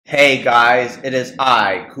Hey guys, it is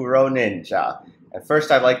I, Kuroninja. And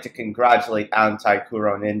first I'd like to congratulate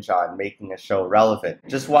Anti-Kuroninja on making a show relevant.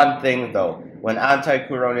 Just one thing though, when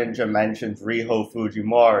Anti-Kuroninja mentioned Riho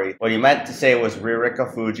Fujimori, what he meant to say was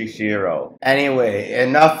Ririka Fujishiro. Anyway,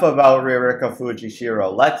 enough about Ririka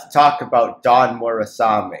Fujishiro, let's talk about Don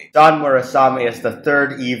Murasame. Don Murasame is the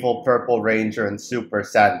third evil Purple Ranger in Super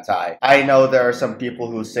Sentai. I know there are some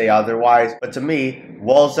people who say otherwise, but to me,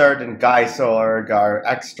 Wolzard and Gaisorg are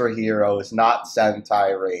extra heroes, not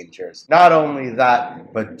Sentai Rangers. Not only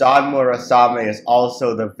that, but Don Murasame is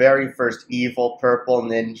also the very first evil Purple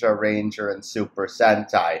Ninja Ranger in Super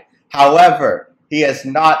Sentai. However, he is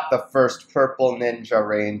not the first Purple Ninja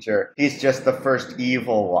Ranger, he's just the first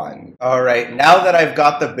evil one. Alright, now that I've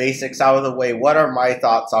got the basics out of the way, what are my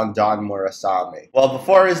thoughts on Don Murasame? Well,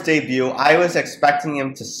 before his debut, I was expecting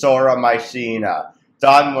him to Sora my Sheena.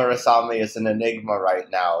 Don Murasame is an enigma right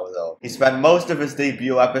now, though. He spent most of his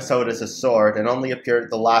debut episode as a sword and only appeared at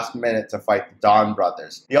the last minute to fight the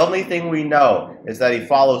Donbrothers. The only thing we know is that he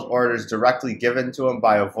follows orders directly given to him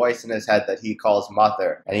by a voice in his head that he calls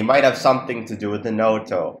Mother, and he might have something to do with the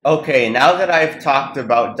Noto. Okay, now that I've talked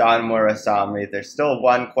about Don Murasame, there's still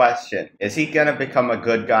one question. Is he gonna become a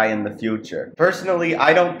good guy in the future? Personally,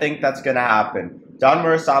 I don't think that's gonna happen. Don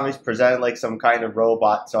Murasame's presented like some kind of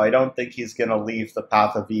robot, so I don't think he's gonna leave the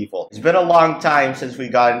path of evil. It's been a long time since we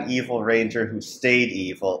got an evil ranger who stayed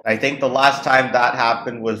evil. I think the last time that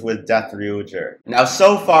happened was with Death Ryuger. Now,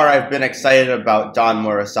 so far I've been excited about Don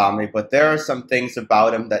Murasame, but there are some things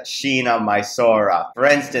about him that Sheena my Sora. For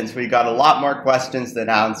instance, we got a lot more questions than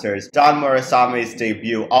answers. Don Murasame's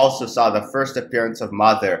debut also saw the first appearance of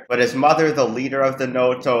Mother, but is Mother the leader of the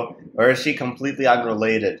Noto, or is she completely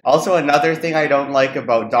unrelated? Also, another thing I don't like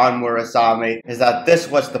about Don Murasame is that this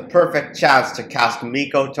was the perfect chance to cast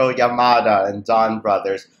Mikoto Yamada in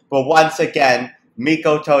Donbrothers, but once again,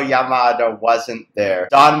 Mikoto Yamada wasn't there.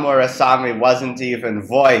 Don Murasame wasn't even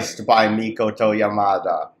voiced by Mikoto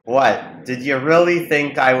Yamada. What? Did you really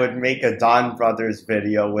think I would make a Donbrothers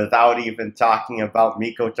video without even talking about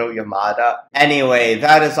Mikoto Yamada? Anyway,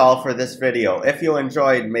 that is all for this video. If you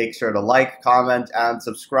enjoyed, make sure to like, comment, and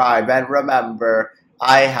subscribe. And remember,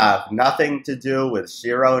 I have nothing to do with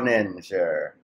Kuroninja.